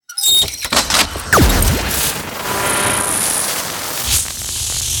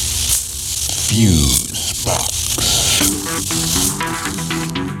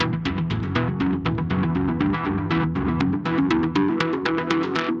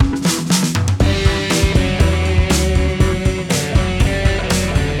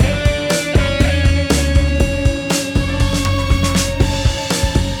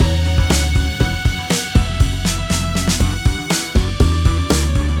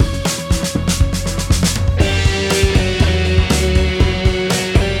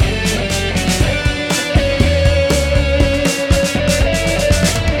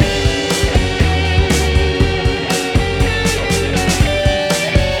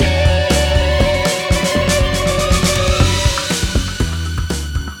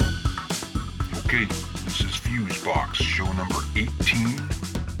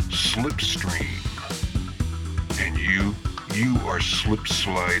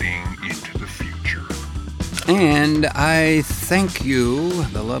gliding into the future. And I thank you,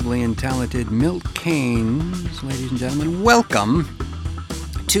 the lovely and talented Milt Keynes, ladies and gentlemen. Welcome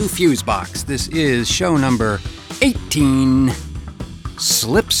to FuseBox. This is show number 18,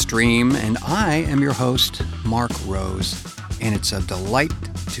 Slipstream, and I am your host, Mark Rose, and it's a delight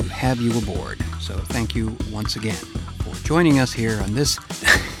to have you aboard. So thank you once again for joining us here on this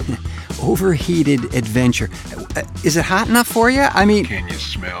overheated adventure. Is it hot enough for you? I mean... Can you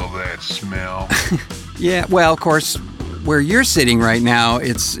smell that smell? Yeah, well, of course, where you're sitting right now,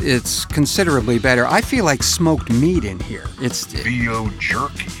 it's considerably better. I feel like smoked meat in here. It's VO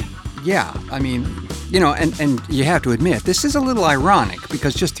jerky. Yeah, I mean, you know, and you have to admit, this is a little ironic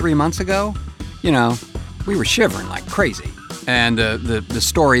because just 3 months ago, you know, we were shivering like crazy. And the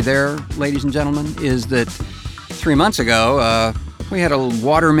story there, ladies and gentlemen, is that 3 months ago, we had a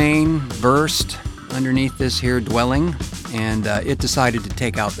water main burst underneath this here dwelling, and it decided to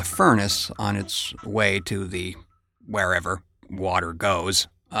take out the furnace on its way to the wherever water goes.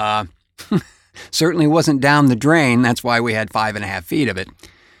 Certainly wasn't down the drain. That's why we had 5.5 feet of it.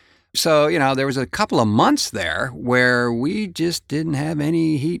 So, you know, there was a couple of months there where we just didn't have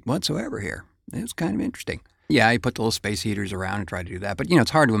any heat whatsoever here. It was kind of interesting. Yeah, I put the little space heaters around and tried to do that. But, you know,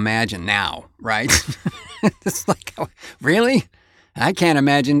 it's hard to imagine now, right? It's like, really? I can't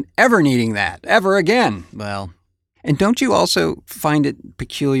imagine ever needing that, ever again. Well, and don't you also find it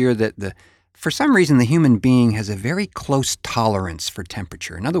peculiar that for some reason the human being has a very close tolerance for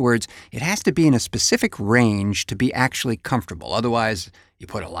temperature? In other words, it has to be in a specific range to be actually comfortable. Otherwise, you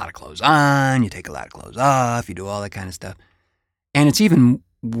put a lot of clothes on, you take a lot of clothes off, you do all that kind of stuff. And it's even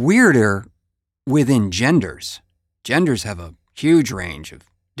weirder within genders. Genders have a huge range of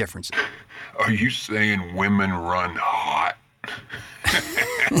differences. Are you saying women run hot?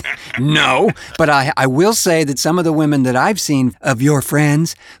 No, but I will say that some of the women that I've seen of your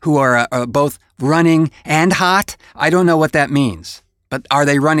friends who are both running and hot, I don't know what that means. But are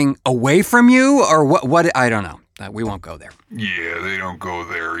they running away from you or what? I don't know. We won't go there. Yeah, they don't go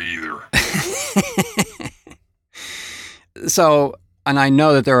there either. So, and I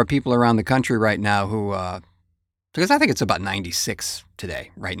know that there are people around the country right now who, because I think it's about 96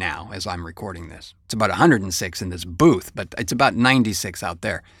 today, right now, as I'm recording this. It's about 106 in this booth, but it's about 96 out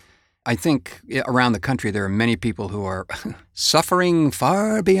there. I think around the country there are many people who are suffering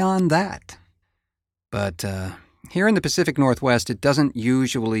far beyond that. But here in the Pacific Northwest, it doesn't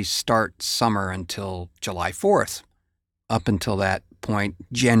usually start summer until July 4th. Up until that point,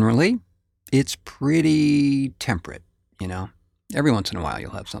 generally, it's pretty temperate, you know. Every once in a while, you'll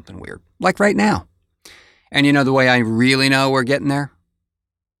have something weird, like right now. And you know the way I really know we're getting there?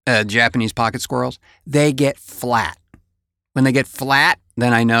 Japanese pocket squirrels, they get flat. When they get flat,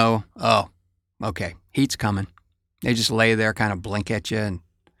 then I know, oh, okay, heat's coming. They just lay there, kind of blink at you and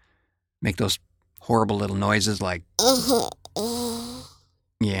make those horrible little noises like,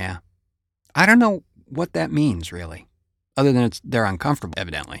 yeah. I don't know what that means, really, other than they're uncomfortable,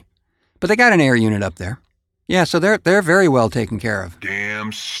 evidently. But they got an air unit up there. Yeah, so they're very well taken care of.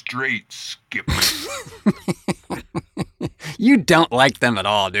 Damn straight, Skipper. You don't like them at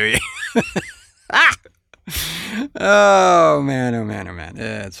all, do you? Ah! Oh, man, oh, man, oh, man.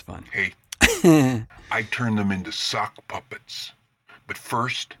 Yeah, it's fun. Hey, I turn them into sock puppets. But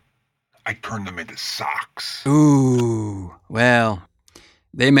first, I turn them into socks. Ooh, well,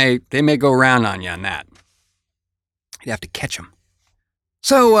 they may go round on you on that. You have to catch them.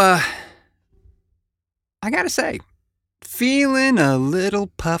 So, I gotta say, feeling a little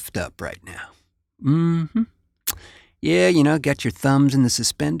puffed up right now. Mm-hmm. Yeah, you know, got your thumbs in the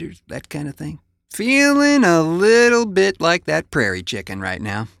suspenders, that kind of thing. Feeling a little bit like that prairie chicken right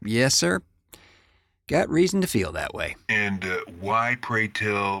now. Yes, sir. Got reason to feel that way. And why, pray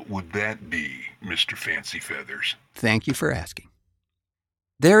tell, would that be, Mr. Fancy Feathers? Thank you for asking.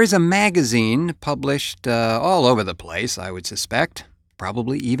 There is a magazine published all over the place, I would suspect.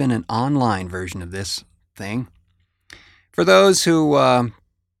 Probably even an online version of this thing. For those who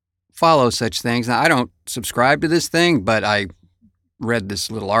follow such things, now I don't subscribe to this thing, but I read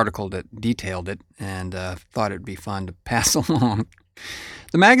this little article that detailed it and thought it'd be fun to pass along.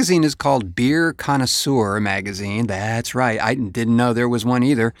 The magazine is called Beer Connoisseur Magazine. That's right. I didn't know there was one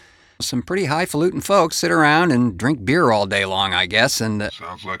either. Some pretty highfalutin folks sit around and drink beer all day long, I guess. And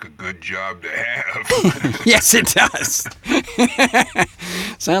sounds like a good job to have. Yes, it does.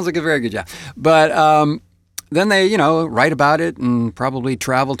 Sounds like a very good job. But then they, you know, write about it and probably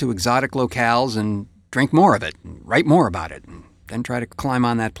travel to exotic locales and drink more of it and write more about it and then try to climb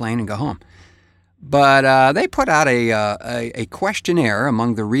on that plane and go home. But they put out a questionnaire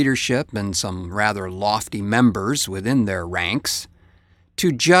among the readership and some rather lofty members within their ranks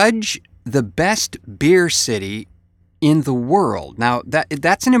to judge the best beer city in the world. Now,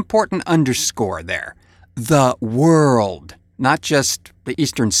 that's an important underscore there. The world, not just the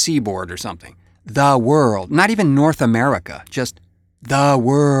Eastern Seaboard or something. The world, not even North America, just the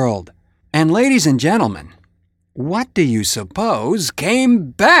world. And ladies and gentlemen, what do you suppose came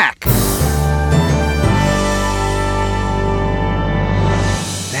back?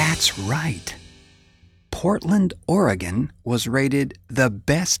 That's right. Portland, Oregon was rated the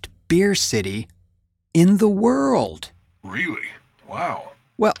best beer city in the world. Really? Wow.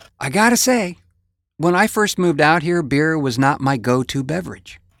 Well, I gotta say, when I first moved out here, beer was not my go-to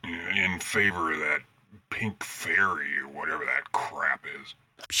beverage. In favor of that Pink Fairy or whatever that crap is.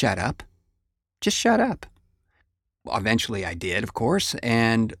 Shut up. Just shut up. Well, eventually I did, of course,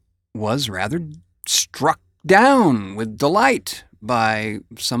 and was rather struck down with delight by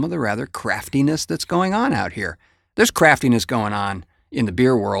some of the rather craftiness that's going on out here. There's craftiness going on in the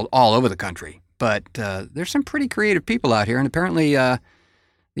beer world all over the country, but there's some pretty creative people out here, and apparently the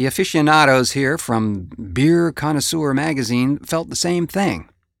aficionados here from Beer Connoisseur magazine felt the same thing.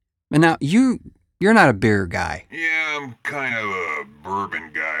 And now, you're not a beer guy. Yeah, I'm kind of a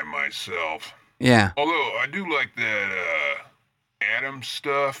bourbon guy myself. Yeah. Although I do like that Adam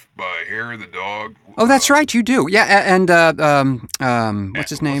stuff by Hair of the Dog. Oh, that's right, you do. Yeah, and what's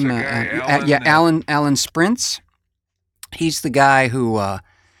his name? Alan? Alan Sprints. He's the guy who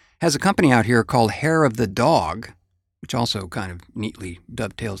has a company out here called Hair of the Dog, which also kind of neatly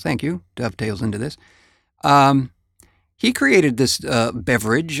dovetails into this. He created this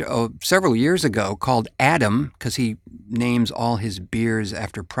beverage several years ago called Adam, because he names all his beers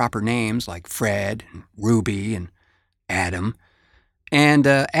after proper names like Fred, and Ruby, and Adam. And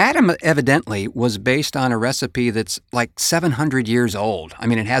Adam evidently was based on a recipe that's like 700 years old. I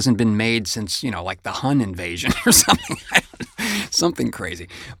mean, it hasn't been made since, like the Hun invasion or something. Something crazy.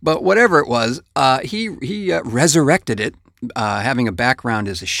 But whatever it was, he resurrected it. Having a background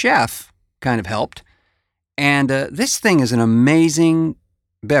as a chef kind of helped. And this thing is an amazing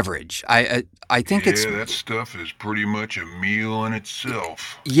beverage. I think it's... Yeah, that stuff is pretty much a meal in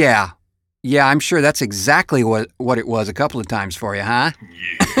itself. Yeah, I'm sure that's exactly what it was a couple of times for you, huh?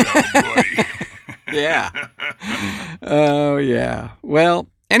 Yeah, buddy. Yeah. Oh, yeah. Well,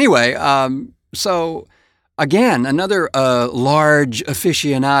 anyway, so again, another large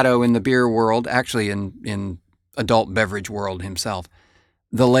aficionado in the beer world, actually in adult beverage world himself,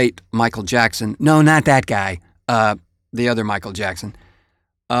 the late Michael Jackson. No, not that guy. The other Michael Jackson.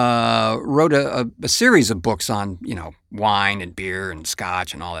 Wrote a series of books on, wine and beer and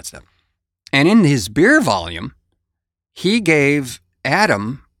scotch and all that stuff. And in his beer volume, he gave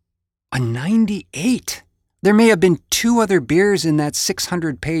Adam a 98. There may have been 2 other beers in that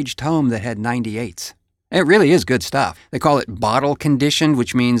 600-page tome that had 98s. It really is good stuff. They call it bottle conditioned,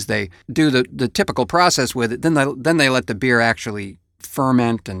 which means they do the typical process with it. Then they let the beer actually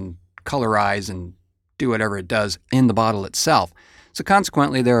ferment and colorize and do whatever it does in the bottle itself. So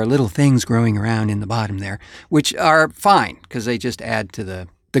consequently, there are little things growing around in the bottom there, which are fine because they just add to the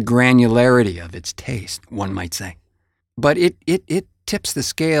granularity of its taste, one might say. But it tips the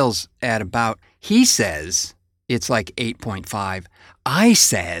scales at about, he says it's like 8.5. I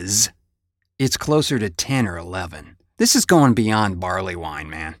says it's closer to 10 or 11. This is going beyond barley wine,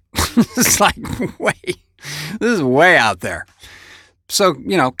 man. This is way out there. So,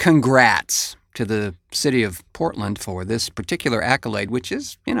 congrats to the city of Portland for this particular accolade, which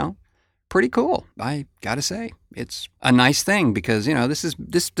is, pretty cool. I gotta say, it's a nice thing because,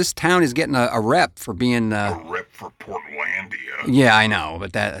 this town is getting a rep for being... a rep for Portlandia. Yeah, I know,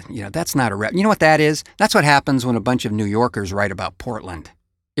 but that's not a rep. You know what that is? That's what happens when a bunch of New Yorkers write about Portland,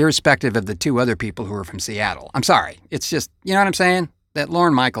 irrespective of the 2 other people who are from Seattle. I'm sorry. It's just, you know what I'm saying? That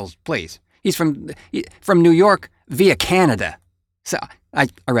Lorne Michaels, please. He's from New York via Canada. So I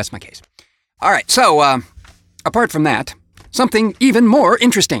rest my case. All right, so apart from that, something even more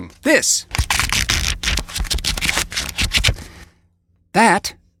interesting. This.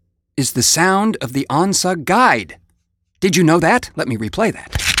 That is the sound of the ONSUG guide. Did you know that? Let me replay that.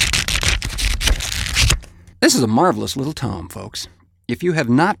 This is a marvelous little tome, folks. If you have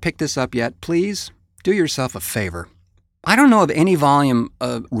not picked this up yet, please do yourself a favor. I don't know of any volume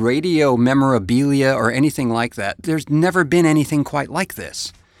of radio memorabilia or anything like that. There's never been anything quite like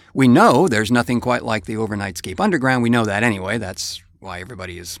this. We know there's nothing quite like the Overnightscape Underground. We know that anyway. That's why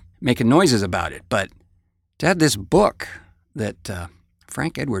everybody is making noises about it. But to have this book that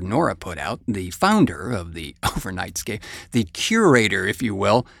Frank Edward Nora put out, the founder of the Overnightscape, the curator, if you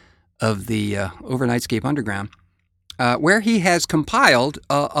will, of the Overnightscape Underground, where he has compiled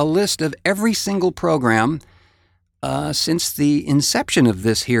a list of every single program since the inception of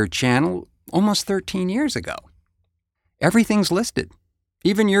this here channel almost 13 years ago. Everything's listed,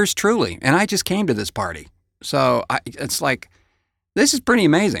 even yours truly, and I just came to this party. So it's like, this is pretty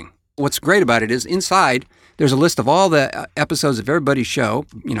amazing. What's great about it is inside, there's a list of all the episodes of everybody's show,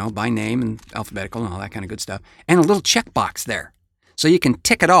 by name and alphabetical and all that kind of good stuff, and a little checkbox there. So you can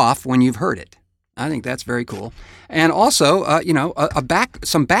tick it off when you've heard it. I think that's very cool. And also,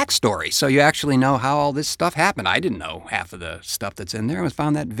 some backstory, so you actually know how all this stuff happened. I didn't know half of the stuff that's in there. I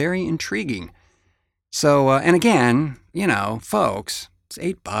found that very intriguing. So, and again, folks, it's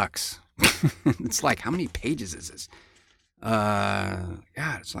 $8. It's like, how many pages is this?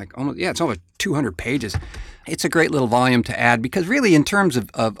 It's like it's over 200 pages. It's a great little volume to add because really in terms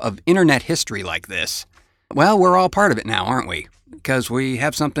of internet history like this, well, we're all part of it now, aren't we? Because we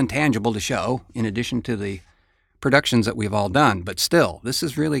have something tangible to show in addition to the productions that we've all done. But still, this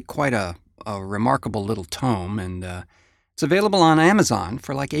is really quite a remarkable little tome, and it's available on Amazon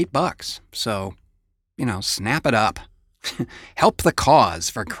for like $8. So, snap it up. Help the cause,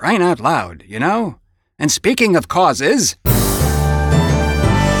 for crying out loud, And speaking of causes,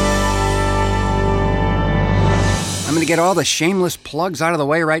 I'm going to get all the shameless plugs out of the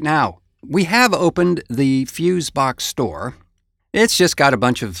way right now. We have opened the FuseBox store. It's just got a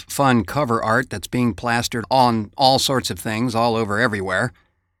bunch of fun cover art that's being plastered on all sorts of things all over everywhere.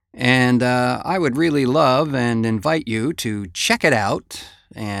 And I would really love and invite you to check it out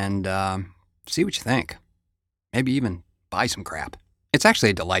and see what you think. Maybe even buy some crap. It's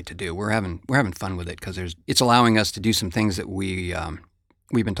actually a delight to do. We're having fun with it because it's allowing us to do some things that we've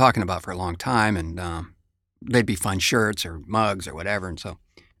been talking about for a long time, and they'd be fun shirts or mugs or whatever.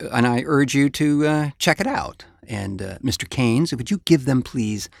 And I urge you to check it out. And Mr. Keynes, would you give them,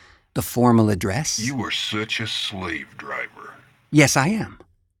 please, the formal address? You are such a slave driver. Yes, I am.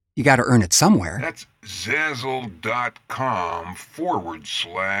 You got to earn it somewhere. That's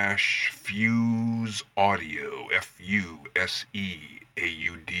Zazzle.com/Fuse Audio. FUSEAUDIO.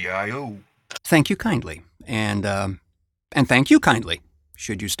 Thank you kindly. And thank you kindly.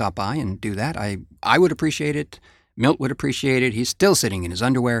 Should you stop by and do that, I would appreciate it. Milt would appreciate it. He's still sitting in his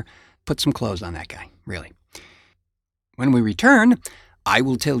underwear. Put some clothes on that guy, really. When we return, I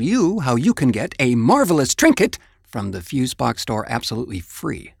will tell you how you can get a marvelous trinket from the FuseBox store absolutely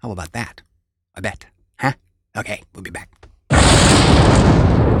free. How about that? I bet. Huh? Okay, we'll be back.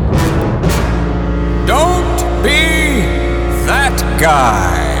 Don't be that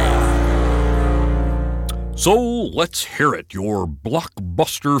guy. So let's hear it, your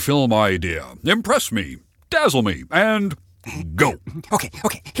blockbuster film idea. Impress me, dazzle me, and go. Okay,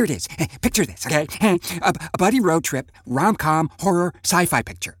 here it is. Picture this, okay? A buddy road trip, rom-com, horror, sci-fi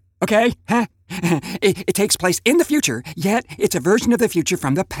picture, okay? It takes place in the future, yet it's a version of the future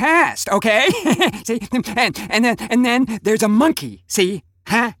from the past, okay? See? And then there's a monkey, see?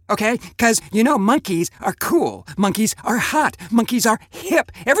 Okay? Because, monkeys are cool. Monkeys are hot. Monkeys are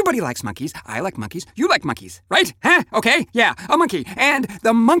hip. Everybody likes monkeys. I like monkeys. You like monkeys, right? Okay? Yeah, a monkey. And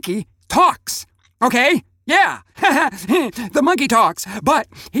the monkey talks, okay? Yeah, the monkey talks, but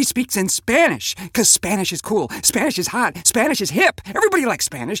he speaks in Spanish, because Spanish is cool, Spanish is hot, Spanish is hip. Everybody likes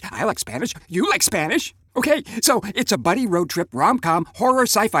Spanish. I like Spanish. You like Spanish. Okay, so it's a buddy road trip, rom-com, horror,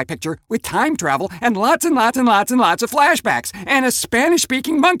 sci-fi picture with time travel and lots and lots and lots and lots of flashbacks and a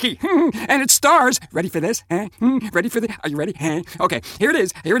Spanish-speaking monkey. And it stars, ready for this? Ready for this? Are you ready? Okay, here it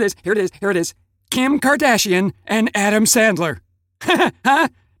is. Kim Kardashian and Adam Sandler. Huh?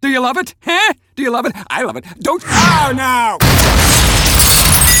 Do you love it? Do you love it? I love it. Don't... Oh, no!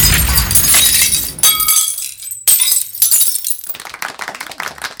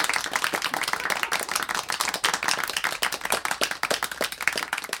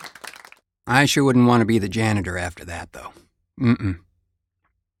 I sure wouldn't want to be the janitor after that, though.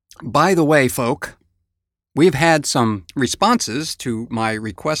 By the way, folk, we've had some responses to my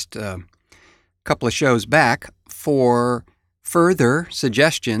request a couple of shows back for further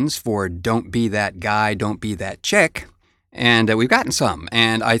suggestions for Don't Be That Guy, Don't Be That Chick, and we've gotten some.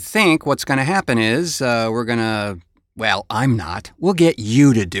 And I think what's going to happen is I'm not. We'll get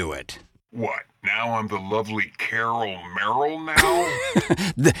you to do it. What? Now I'm the lovely Carol Merrill now?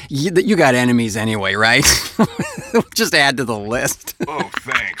 You got enemies anyway, right? Just add to the list. Oh,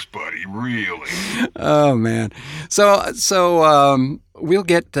 thanks, buddy. Really? Oh, man. So we'll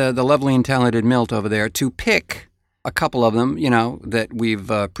get the lovely and talented Milt over there to pick a couple of them, that we've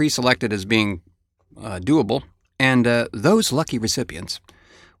pre-selected as being doable. And those lucky recipients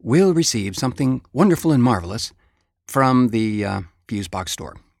will receive something wonderful and marvelous from the FuseBox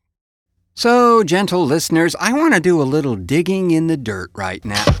store. So, gentle listeners, I want to do a little digging in the dirt right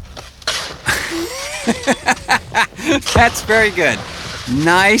now. That's very good.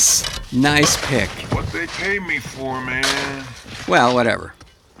 Nice pick. What they pay me for, man. Well, whatever.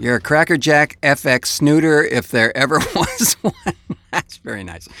 You're a Crackerjack FX snooter if there ever was one. That's very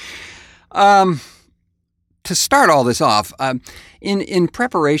nice. To start all this off, in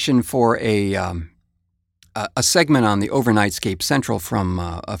preparation for a segment on the Overnightscape Central from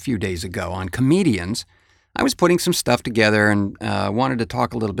a few days ago on comedians, I was putting some stuff together and wanted to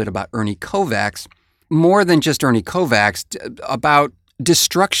talk a little bit about Ernie Kovacs, more than just Ernie Kovacs, about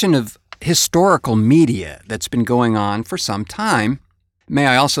destruction of historical media that's been going on for some time. May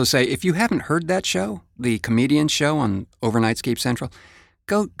I also say, if you haven't heard that show, the comedian show on Overnightscape Central,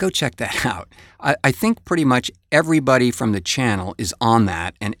 go check that out. I think pretty much everybody from the channel is on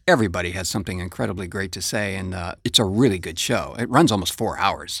that, and everybody has something incredibly great to say, and it's a really good show. It runs almost 4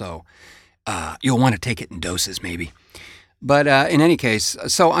 hours, so you'll want to take it in doses maybe. But in any case,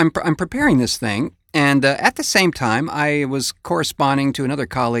 so I'm preparing this thing, and at the same time, I was corresponding to another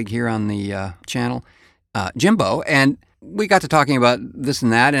colleague here on the channel, Jimbo, and we got to talking about this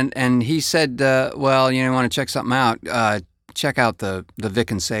and that, and he said, well, you want to check something out, check out the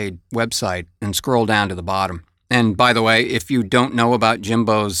Vic and Sade website and scroll down to the bottom. And by the way, if you don't know about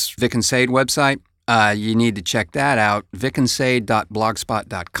Jimbo's Vic and Sade website, you need to check that out,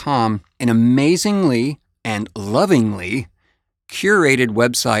 vicandsade.blogspot.com, an amazingly and lovingly curated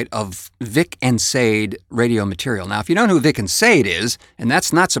website of Vic and Sade radio material. Now, if you don't know who Vic and Sade is, and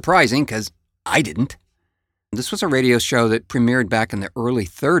that's not surprising because I didn't, this was a radio show that premiered back in the early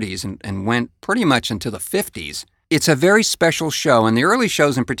 30s and went pretty much into the 50s. It's a very special show, and the early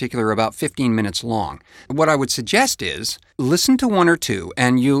shows in particular are about 15 minutes long. What I would suggest is listen to one or two,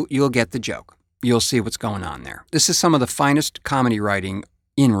 and you'll get the joke. You'll see what's going on there. This is some of the finest comedy writing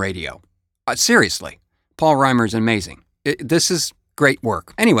in radio. Seriously, Paul Reimer's amazing. This is great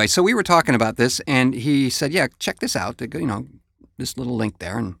work. Anyway, so we were talking about this, and he said, yeah, check this out. This little link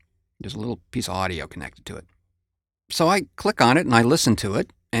there, and there's a little piece of audio connected to it. So I click on it, and I listen to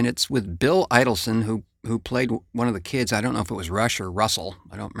it, and it's with Bill Idelson, who played one of the kids. I don't know if it was Rush or Russell.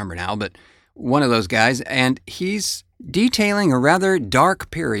 I don't remember now, but one of those guys. And he's detailing a rather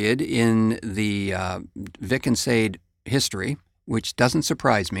dark period in the Vic and Sade history, which doesn't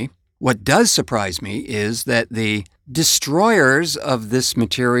surprise me. What does surprise me is that the destroyers of this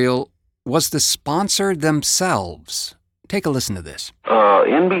material was the sponsor themselves. Take a listen to this.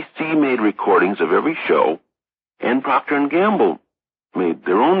 NBC made recordings of every show, and Procter & Gamble made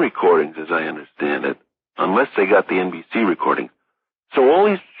their own recordings, as I understand it, unless they got the NBC recordings. So all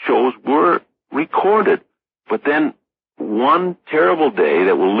these shows were recorded. But then one terrible day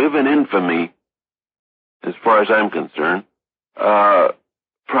that will live in infamy, as far as I'm concerned,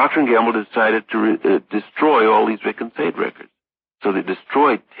 Procter & Gamble decided to destroy all these Vic and Sade records. So they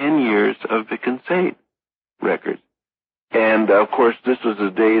destroyed 10 years of Vic and Sade records. And, of course, this was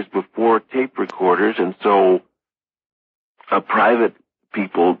the days before tape recorders, and so private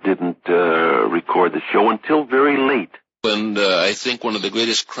people didn't record the show until very late. And I think one of the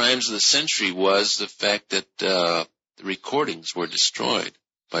greatest crimes of the century was the fact that the recordings were destroyed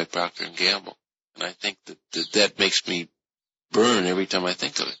by Procter & Gamble. And I think that makes me burn every time I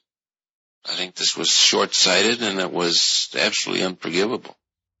think of it. I think this was short-sighted, and it was absolutely unforgivable.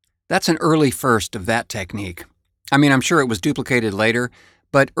 That's an early first of that technique. I mean, I'm sure it was duplicated later,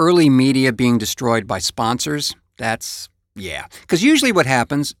 but early media being destroyed by sponsors, that's, yeah. Because usually what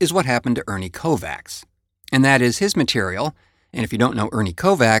happens is what happened to Ernie Kovacs. And that is his material. And if you don't know Ernie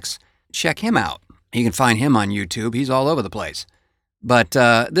Kovacs, check him out. You can find him on YouTube. He's all over the place. But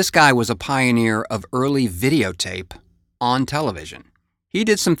this guy was a pioneer of early videotape on television. He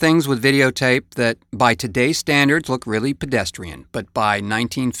did some things with videotape that by today's standards look really pedestrian, but by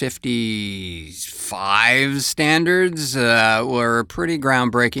 1955 standards were pretty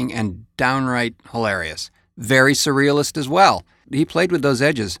groundbreaking and downright hilarious. Very surrealist as well. He played with those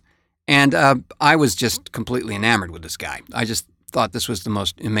edges. And I was just completely enamored with this guy. I just thought this was the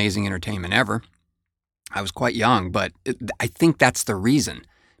most amazing entertainment ever. I was quite young, but I think that's the reason.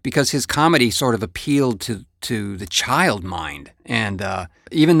 Because his comedy sort of appealed to the child mind. And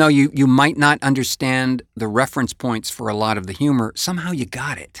even though you might not understand the reference points for a lot of the humor, somehow you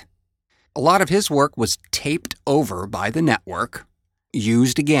got it. A lot of his work was taped over by the network,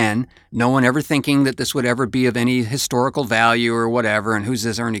 used again, no one ever thinking that this would ever be of any historical value or whatever, and who's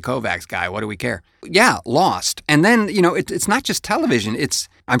this Ernie Kovacs guy? What do we care? Yeah, lost. And then, it's not just television.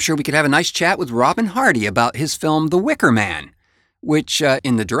 I'm sure we could have a nice chat with Robin Hardy about his film The Wicker Man, which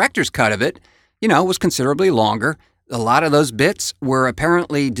in the director's cut of it, was considerably longer. A lot of those bits were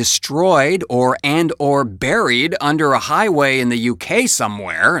apparently destroyed or buried under a highway in the UK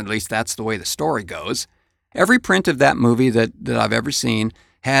somewhere. At least that's the way the story goes. Every print of that movie that I've ever seen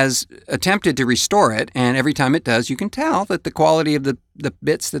has attempted to restore it, and every time it does, you can tell that the quality of the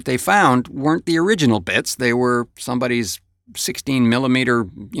bits that they found weren't the original bits. They were somebody's 16 millimeter,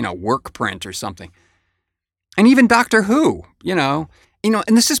 work print or something. And even Doctor Who, and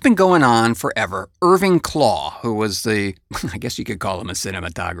this has been going on forever. Irving Klaw, who was I guess you could call him a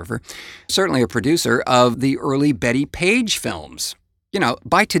cinematographer, certainly a producer of the early Betty Page films.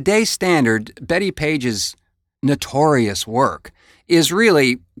 By today's standard, Betty Page's notorious work is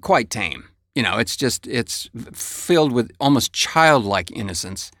really quite tame. It's filled with almost childlike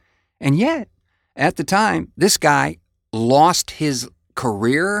innocence. And yet, at the time, this guy lost his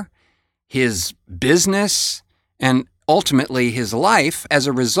career, his business, and ultimately his life as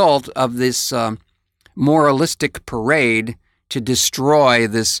a result of this moralistic parade to destroy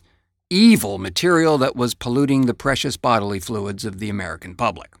this evil material that was polluting the precious bodily fluids of the American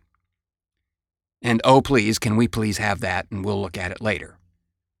public. And oh, please, can we please have that, and we'll look at it later.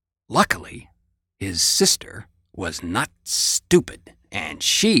 Luckily, his sister was not stupid, and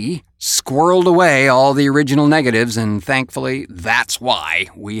she squirreled away all the original negatives, and thankfully, that's why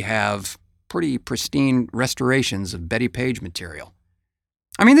we have pretty pristine restorations of Betty Page material.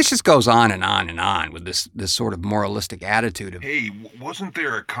 I mean, this just goes on and on and on with this sort of moralistic attitude of... Hey, wasn't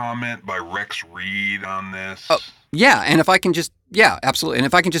there a comment by Rex Reed on this? Oh, yeah, and if I can just... Yeah, absolutely. And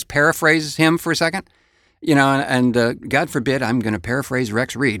if I can just paraphrase him for a second, and God forbid I'm going to paraphrase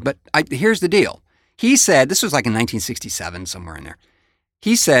Rex Reed, but here's the deal. He said, this was like in 1967, somewhere in there.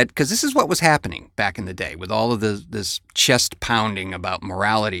 He said, because this is what was happening back in the day with all of this chest pounding about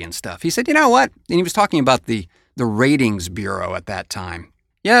morality and stuff. He said, you know what? And he was talking about the ratings bureau at that time.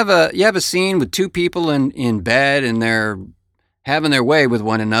 You have a scene with two people in bed and they're having their way with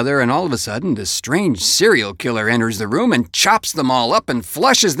one another, and all of a sudden this strange serial killer enters the room and chops them all up and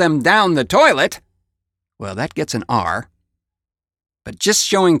flushes them down the toilet. Well, that gets an R. But just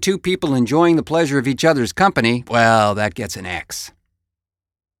showing two people enjoying the pleasure of each other's company, well, that gets an X.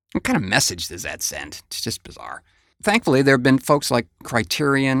 What kind of message does that send? It's just bizarre. Thankfully, there have been folks like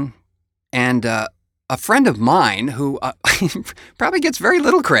Criterion and a friend of mine who probably gets very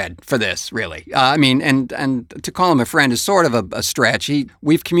little cred for this, really. And to call him a friend is sort of a stretch.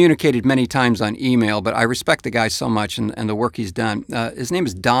 We've communicated many times on email, but I respect the guy so much and the work he's done. His name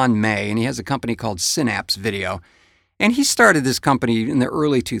is Don May, and he has a company called Synapse Video. And he started this company in the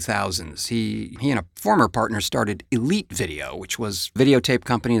early 2000s. He and a former partner started Elite Video, which was a videotape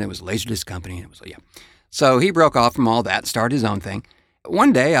company, that was a Laserdisc company. So he broke off from all that, started his own thing.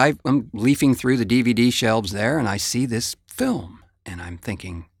 One day, I'm leafing through the DVD shelves there, and I see this film. And I'm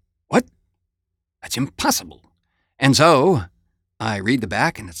thinking, what? That's impossible. And so I read the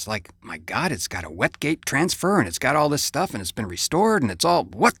back, and it's like, my God, it's got a wet-gate transfer, and it's got all this stuff, and it's been restored, and it's all,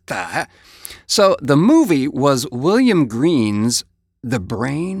 what the heck? So the movie was William Green's The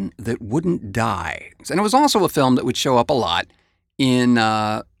Brain That Wouldn't Die. And it was also a film that would show up a lot in,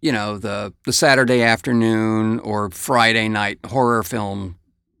 the Saturday afternoon or Friday night horror film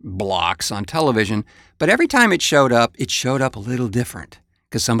blocks on television. But every time it showed up a little different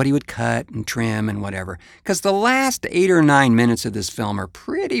because somebody would cut and trim and whatever. Because the last 8 or 9 minutes of this film are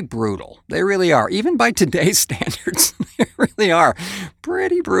pretty brutal. They really are. Even by today's standards, they really are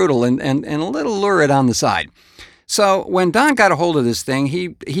pretty brutal and a little lurid on the side. So when Don got a hold of this thing,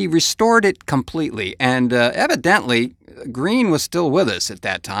 he restored it completely. And evidently, Green was still with us at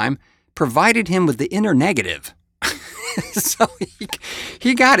that time, provided him with the inner negative. So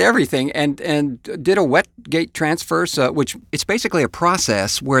he got everything and did a wet gate transfer, which it's basically a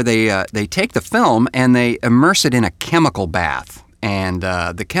process where they take the film and they immerse it in a chemical bath. And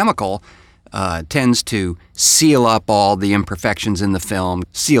the chemical tends to seal up all the imperfections in the film,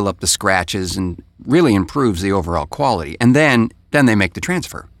 seal up the scratches, and really improves the overall quality. And then they make the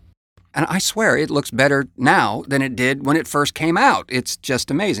transfer. And I swear it looks better now than it did when it first came out. It's just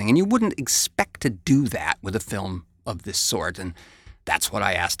amazing. And you wouldn't expect to do that with a film of this sort. And that's what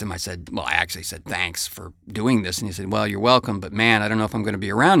I asked him. I actually said, thanks for doing this. And he said, well, you're welcome. But man, I don't know if I'm going to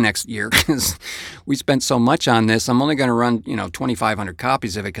be around next year because we spent so much on this. I'm only going to run, 2,500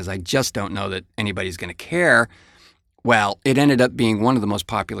 copies of it because I just don't know that anybody's going to care. Well, it ended up being one of the most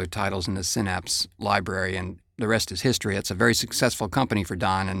popular titles in the Synapse library, and the rest is history. It's a very successful company for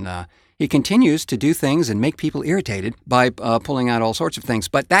Don, and he continues to do things and make people irritated by pulling out all sorts of things.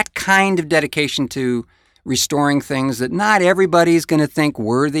 But that kind of dedication to restoring things that not everybody's going to think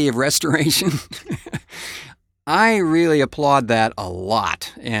worthy of restoration, I really applaud that a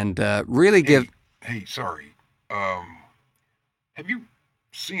lot, and really give... Hey, sorry. Have you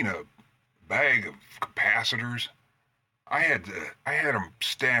seen a bag of capacitors? I had them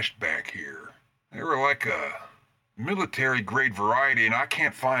stashed back here. They were like a military-grade variety, and I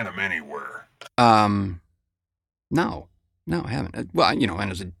can't find them anywhere. No, I haven't. Well,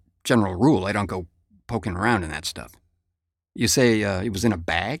 and as a general rule, I don't go poking around in that stuff. You say it was in a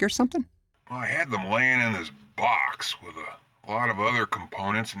bag or something? Well, I had them laying in this box with a lot of other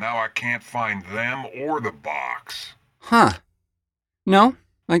components, and now I can't find them or the box. Huh. No,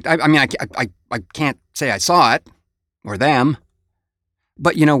 I can't say I saw it, or them.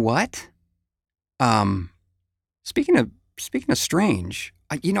 But you know what? Speaking of strange,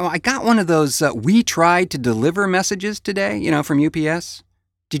 I got one of those "we tried to deliver" messages today. From UPS.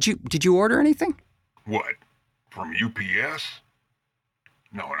 Did you order anything? What? From UPS?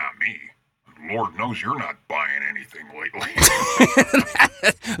 No, not me. Lord knows you're not buying anything lately.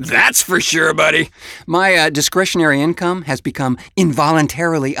 That's for sure, buddy. My discretionary income has become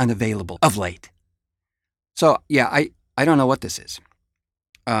involuntarily unavailable of late. So, yeah, I don't know what this is.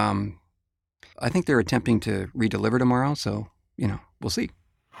 I think they're attempting to redeliver tomorrow, so, we'll see.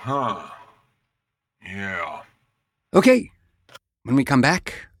 Huh. Yeah. Okay. When we come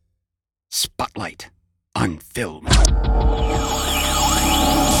back, Spotlight on film.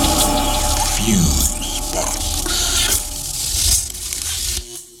 FuseBox.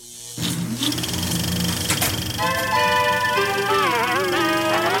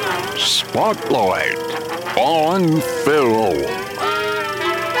 Spotlight on film.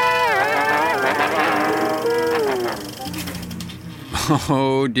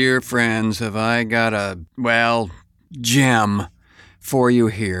 Oh, dear friends, have I got a, gem for you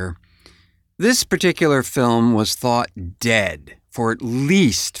here. This particular film was thought dead for at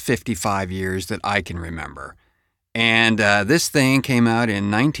least 55 years that I can remember. And this thing came out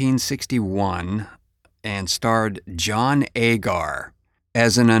in 1961 and starred John Agar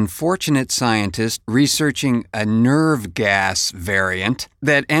as an unfortunate scientist researching a nerve gas variant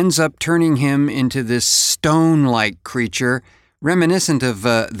that ends up turning him into this stone-like creature reminiscent of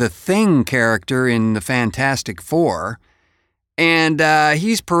the Thing character in the Fantastic Four. And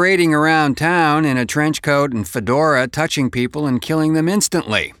he's parading around town in a trench coat and fedora, touching people and killing them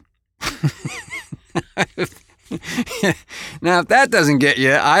instantly. Now, if that doesn't get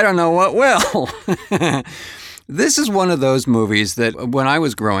you, I don't know what will. This is one of those movies that, when I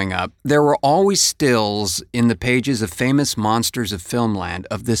was growing up, there were always stills in the pages of famous monsters of filmland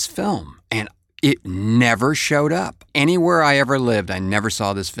of this film. And it never showed up. Anywhere I ever lived, I never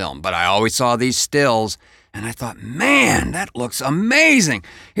saw this film. But I always saw these stills. And I thought, man, that looks amazing.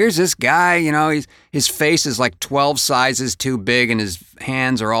 Here's this guy, his face is like 12 sizes too big and his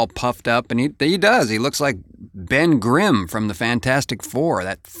hands are all puffed up. And he does. He looks like Ben Grimm from the Fantastic Four,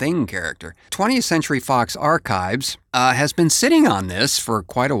 that Thing character. 20th Century Fox Archives has been sitting on this for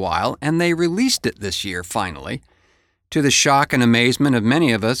quite a while, and they released it this year, finally, to the shock and amazement of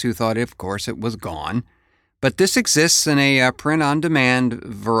many of us who thought, of course, it was gone. But this exists in a print-on-demand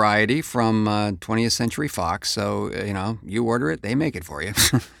variety from 20th Century Fox, so, you order it, they make it for you.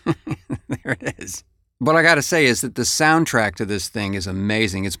 There it is. What I got to say is that the soundtrack to this thing is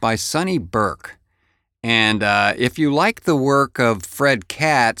amazing. It's by Sonny Burke. And if you like the work of Fred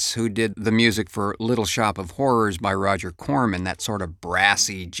Katz, who did the music for Little Shop of Horrors by Roger Corman, that sort of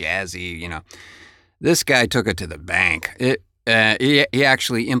brassy, jazzy, this guy took it to the bank. He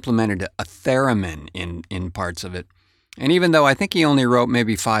actually implemented a theremin in parts of it. And even though I think he only wrote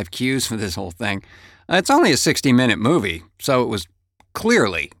maybe 5 cues for this whole thing, it's only a 60-minute movie, so it was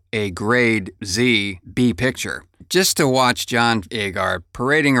clearly a grade Z B picture. Just to watch John Agar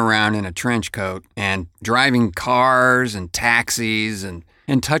parading around in a trench coat and driving cars and taxis and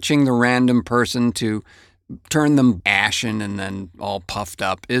touching the random person to turn them ashen and then all puffed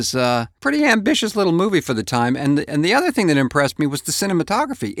up is a pretty ambitious little movie for the time. And the other thing that impressed me was the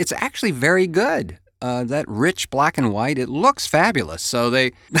cinematography. It's actually very good. That rich black and white, it looks fabulous. So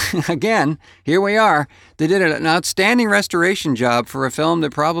they, again, here we are. They did an outstanding restoration job for a film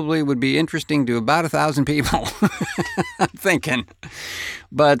that probably would be interesting to about 1,000 people, I'm thinking.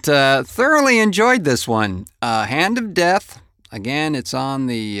 But thoroughly enjoyed this one. Hand of Death. Again, it's on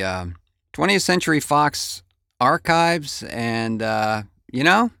the 20th Century Fox Archives, and,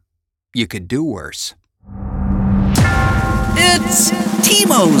 you could do worse. It's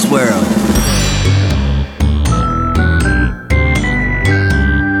Timo's World.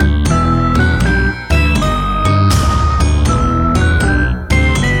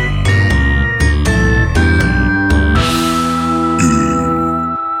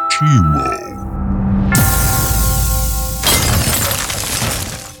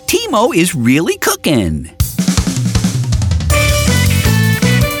 Timo is really cooking.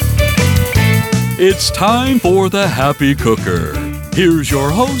 It's time for the Happy Cooker. Here's your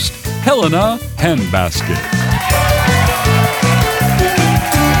host, Helena handbasket.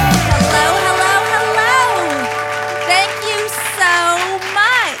 Hello, hello, hello. Thank you so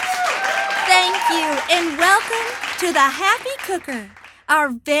much. Thank you, and welcome to the Happy Cooker. Our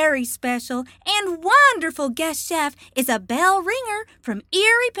very special and wonderful guest chef is a bell ringer from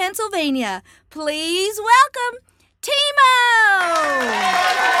Erie, Pennsylvania. Please welcome Timo!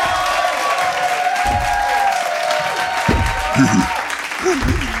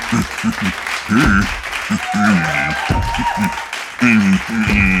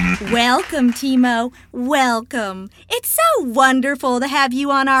 Welcome, Timo. Welcome. It's so wonderful to have you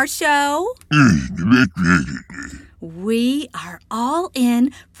on our show. We are all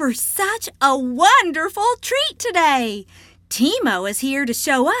in for such a wonderful treat today. Timo is here to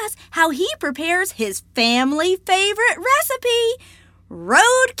show us how he prepares his family favorite recipe,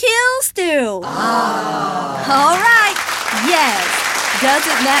 roadkill stew. All right. Yes.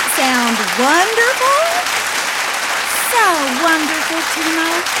 Doesn't that sound wonderful? So wonderful, Timo.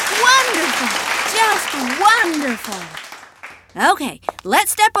 Wonderful. Just wonderful. Okay,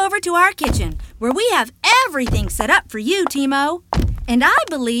 let's step over to our kitchen where we have everything set up for you, Timo. And I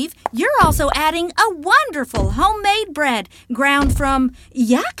believe you're also adding a wonderful homemade bread ground from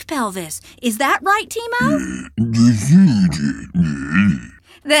yak pelvis. Is that right, Timo?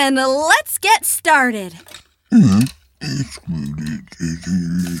 Then let's get started.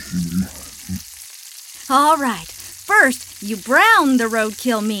 All right. First, you brown the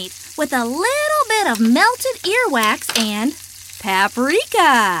roadkill meat with a little bit of melted earwax and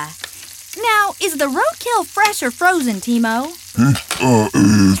paprika. Now, is the roadkill fresh or frozen, Timo?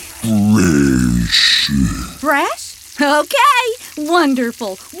 Fresh. Fresh? Okay.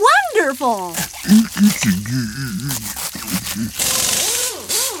 Wonderful. Wonderful.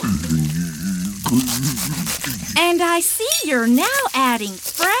 And I see you're now adding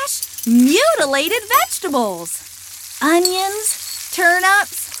fresh, mutilated vegetables. Onions,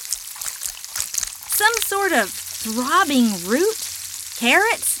 turnips, some sort of throbbing root,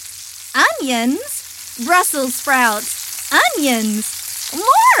 carrots, onions, Brussels sprouts, onions,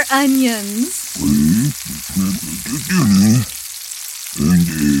 more onions.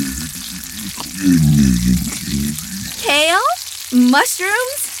 Kale,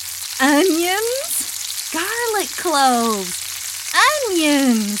 mushrooms, onions, garlic cloves,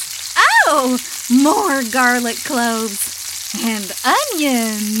 onions. Oh, more garlic cloves and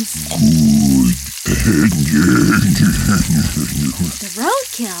onions. The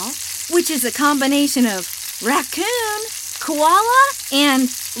roadkill, which is a combination of raccoon, koala, and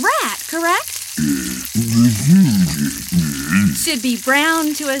rat, correct? Should be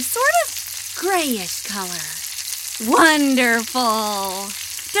brown to a sort of grayish color. Wonderful.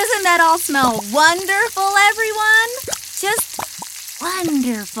 Doesn't that all smell wonderful, everyone? Just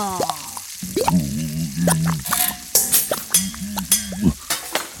wonderful.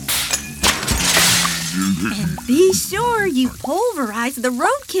 And be sure you pulverize the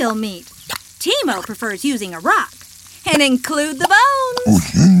roadkill meat. Timo prefers using a rock. And include the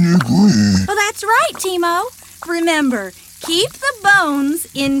bones. Well, that's right, Timo. Remember, keep the bones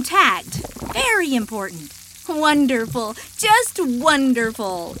intact. Very important. Wonderful. Just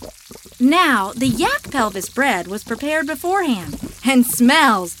wonderful. Now, the yak pelvis bread was prepared beforehand and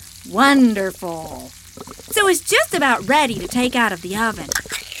smells wonderful. So it's just about ready to take out of the oven.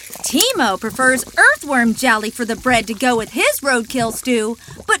 Timo prefers earthworm jelly for the bread to go with his roadkill stew,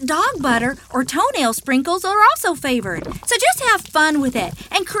 but dog butter or toenail sprinkles are also favored. So just have fun with it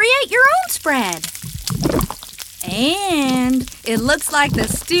and create your own spread. And it looks like the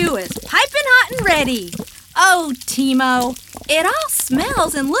stew is piping hot and ready. Oh, Timo, it all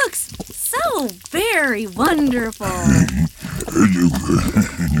smells and looks so very wonderful.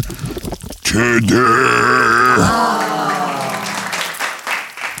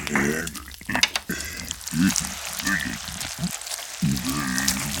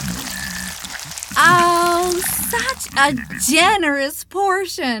 Oh, such a generous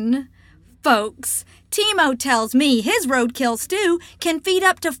portion. Folks, Timo tells me his roadkill stew can feed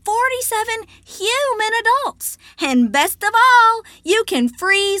up to 47 human adults. And best of all, you can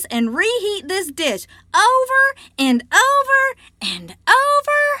freeze and reheat this dish over and over and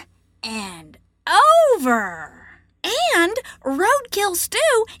over and over. And roadkill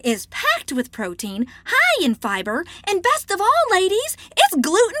stew is packed with protein, high in fiber, and best of all, ladies, it's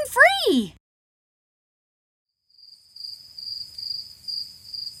gluten-free.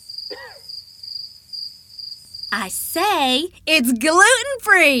 I say it's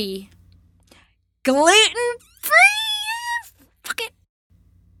gluten-free. Gluten-free? Fuck it.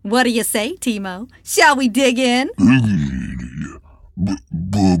 What do you say, Timo? Shall we dig in?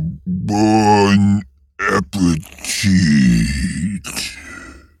 Bon appetit.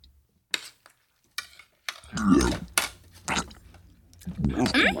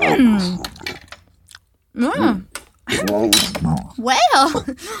 Well,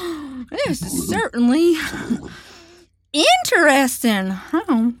 this is certainly interesting.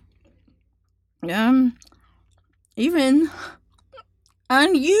 Even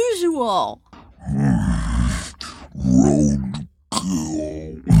unusual.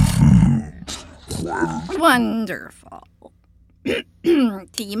 Wonderful.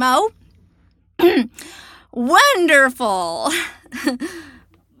 Timo? Wonderful.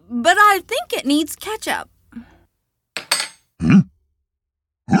 But I think it needs ketchup.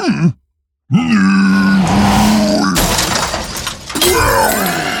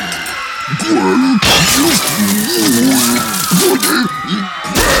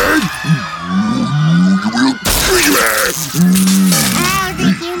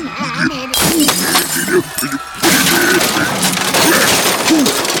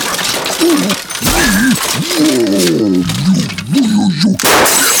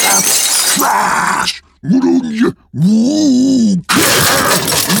 Trash!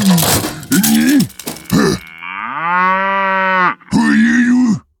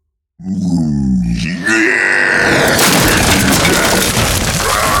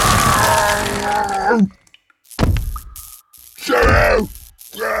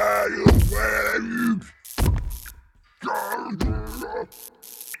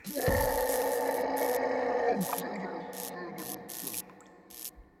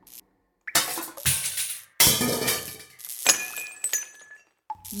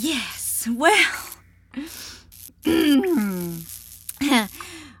 Yes, well,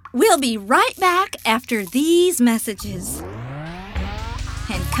 we'll be right back after these messages.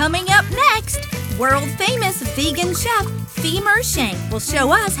 And coming up next, world-famous vegan chef Femur Shank will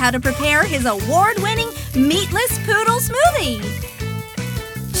show us how to prepare his award-winning meatless poodle smoothie.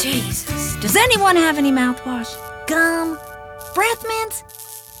 Jesus, does anyone have any mouthwash, gum, breath mints,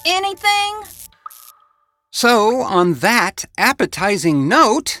 anything? So, on that appetizing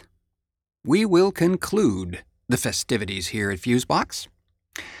note, we will conclude the festivities here at FuseBox.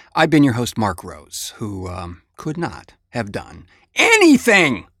 I've been your host, Mark Rose, who could not have done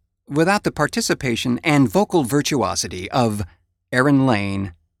anything without the participation and vocal virtuosity of Aaron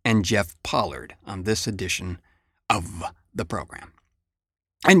Lane and Jeff Pollard on this edition of the program.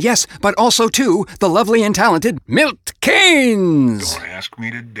 And yes, but also, too, the lovely and talented Milt Keynes. Don't ask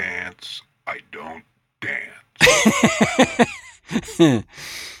me to dance. I don't dance.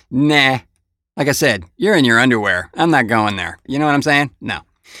 Nah. Like I said, you're in your underwear. I'm not going there. You know what I'm saying? No.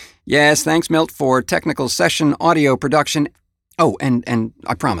 Yes, thanks, Milt, for technical session audio production. Oh, and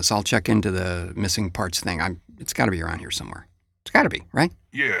I promise I'll check into the missing parts thing. It's got to be around here somewhere. It's got to be, right?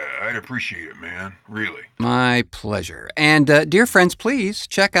 Yeah, I'd appreciate it, man. Really. My pleasure. And dear friends, please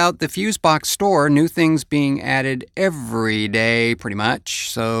check out the FuseBox store. New things being added every day, pretty much.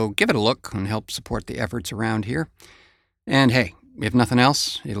 So give it a look and help support the efforts around here. And hey, if nothing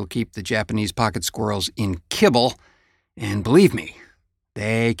else, it'll keep the Japanese pocket squirrels in kibble. And believe me,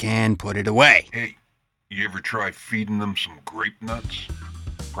 they can put it away. Hey, you ever try feeding them some grape nuts?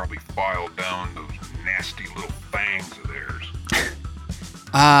 Probably file down those nasty little fangs of theirs.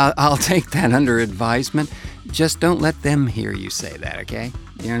 I'll take that under advisement. Just don't let them hear you say that, okay?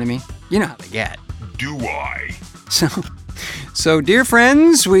 You know what I mean? You know how they get. Do I? So, dear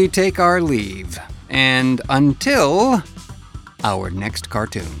friends, we take our leave. And until our next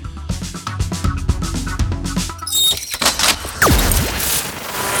cartoon.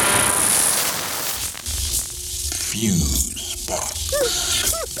 FuseBox.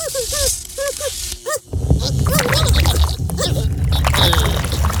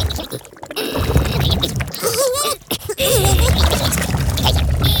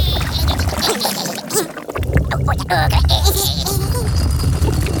 Okay.